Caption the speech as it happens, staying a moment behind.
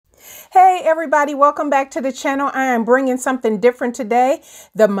everybody, welcome back to the channel. I am bringing something different today.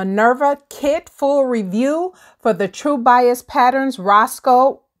 The Minerva kit full review for the True Bias Patterns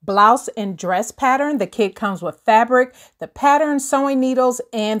Roscoe Blouse and Dress pattern. The kit comes with fabric, the pattern, sewing needles,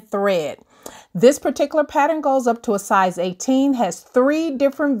 and thread. This particular pattern goes up to a size 18, has 3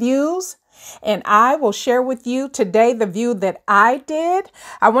 different views. And I will share with you today the view that I did.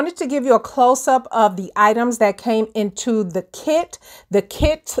 I wanted to give you a close-up of the items that came into the kit. The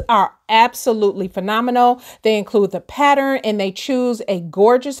kits are absolutely phenomenal. They include the pattern and they choose a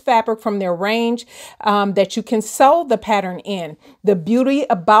gorgeous fabric from their range that you can sew the pattern in. The beauty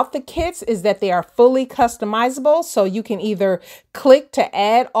about the kits is that they are fully customizable, so you can either click to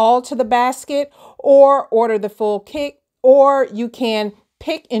add all to the basket or order the full kit, or you can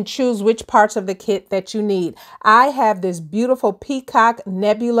pick and choose which parts of the kit that you need. I have this beautiful Peacock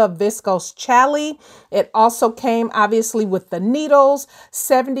Nebula Viscose Challis. It also came obviously with the needles,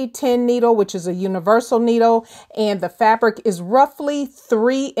 70-10 needle, which is a universal needle, and the fabric is roughly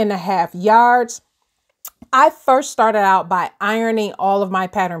 3.5 yards. I first started out by ironing all of my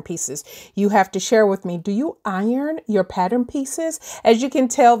pattern pieces. You have to share with me, do you iron your pattern pieces? As you can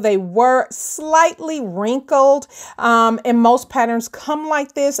tell, they were slightly wrinkled, and most patterns come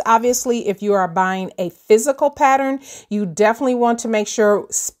like this. Obviously, if you are buying a physical pattern, you definitely want to make sure,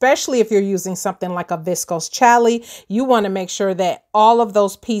 especially if you're using something like a viscose challis, you want to make sure that all of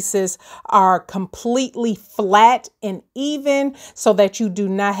those pieces are completely flat and even so that you do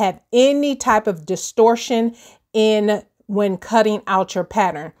not have any type of distortion in when cutting out your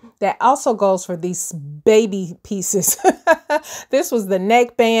pattern. That also goes for these baby pieces. This was the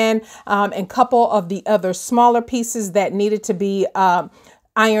neckband and a couple of the other smaller pieces that needed to be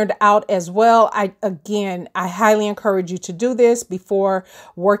ironed out as well. I highly encourage you to do this before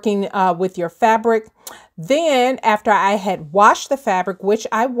working with your fabric. Then after I had washed the fabric, which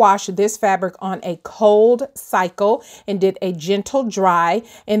I washed this fabric on a cold cycle and did a gentle dry,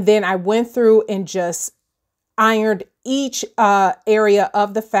 and then I went through and just ironed each area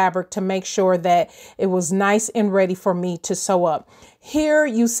of the fabric to make sure that it was nice and ready for me to sew up. Here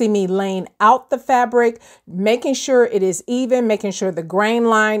you see me laying out the fabric, making sure it is even, making sure the grain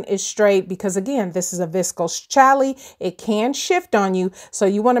line is straight, because again, this is a viscose challis. It can shift on you. So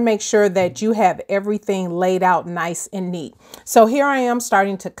you want to make sure that you have everything laid out nice and neat. So here I am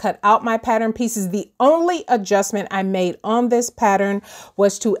starting to cut out my pattern pieces. The only adjustment I made on this pattern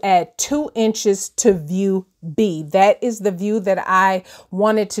was to add 2 inches to view B. That is the view that I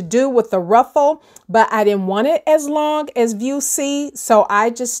wanted to do with the ruffle, but I didn't want it as long as view C. So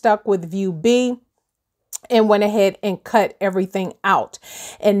I just stuck with view B and went ahead and cut everything out.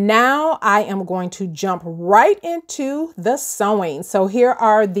 And now I am going to jump right into the sewing. So here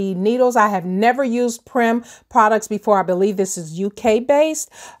are the needles. I have never used Prim products before. I believe this is UK based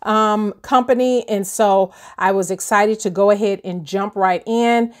company. And so I was excited to go ahead and jump right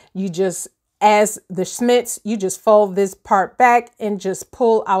in. As the Schmitz, you just fold this part back and just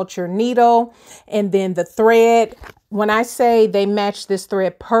pull out your needle, and then the thread. When I say they match this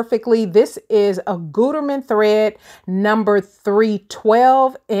thread perfectly, this is a Gutermann thread number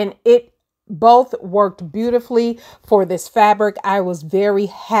 312, and it both worked beautifully for this fabric. I was very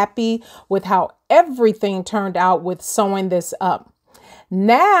happy with how everything turned out with sewing this up.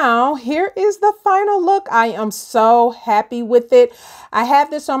 Now, here is the final look. I am so happy with it. I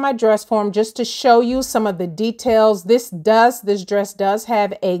have this on my dress form just to show you some of the details. This dress does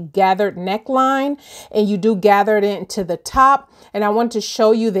have a gathered neckline, and you do gather it into the top. And I want to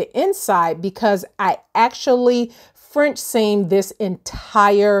show you the inside because I actually French seam this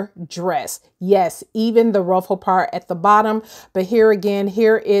entire dress. Yes, even the ruffle part at the bottom. But here again,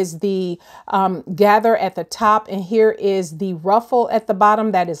 here is the gather at the top, and here is the ruffle at the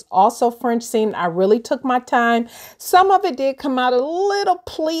bottom. That is also French seam. I really took my time. Some of it did come out a little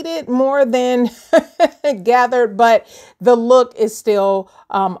pleated more than gathered, but the look is still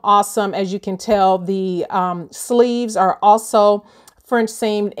awesome. As you can tell, the sleeves are also French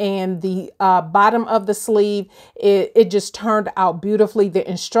seamed, and the bottom of the sleeve, it just turned out beautifully. The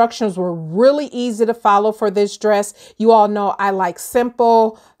instructions were really easy to follow for this dress. You all know I like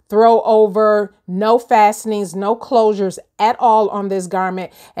simple, throw over, no fastenings, no closures at all on this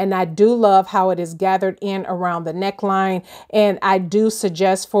garment. And I do love how it is gathered in around the neckline. And I do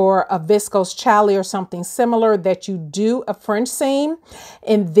suggest for a viscose challis or something similar that you do a French seam.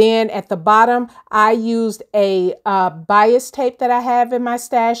 And then at the bottom, I used a bias tape that I have in my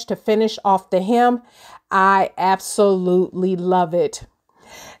stash to finish off the hem. I absolutely love it.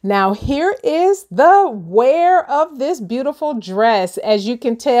 Now here is the wear of this beautiful dress. As you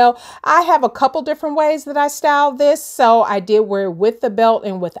can tell, I have a couple different ways that I style this. So I did wear it with the belt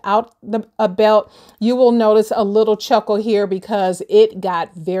and without a belt. You will notice a little chuckle here because it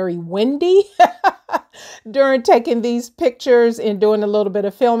got very windy during taking these pictures and doing a little bit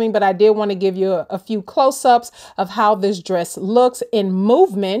of filming, but I did want to give you a few close-ups of how this dress looks in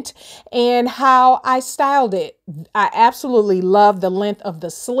movement and how I styled it. I absolutely love the length of the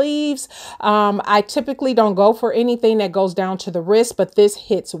sleeves. I typically don't go for anything that goes down to the wrist, but this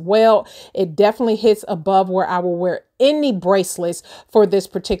hits well. It definitely hits above where I will wear any bracelets for this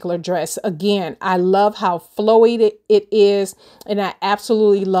particular dress. Again, I love how flowy it is, and I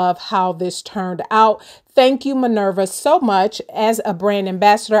absolutely love how this turned out. Thank you, Minerva, so much. As a brand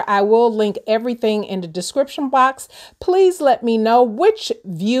ambassador, I will link everything in the description box. Please let me know, which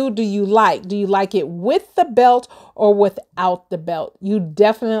view do you like? Do you like it with the belt or without the belt? You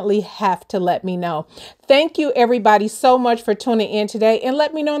definitely have to let me know. Thank you, everybody, so much for tuning in today. And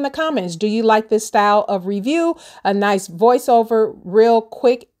let me know in the comments, do you like this style of review? A nice voiceover, real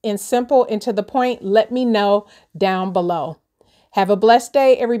quick and simple and to the point? Let me know down below. Have a blessed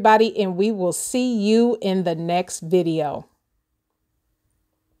day, everybody, and we will see you in the next video.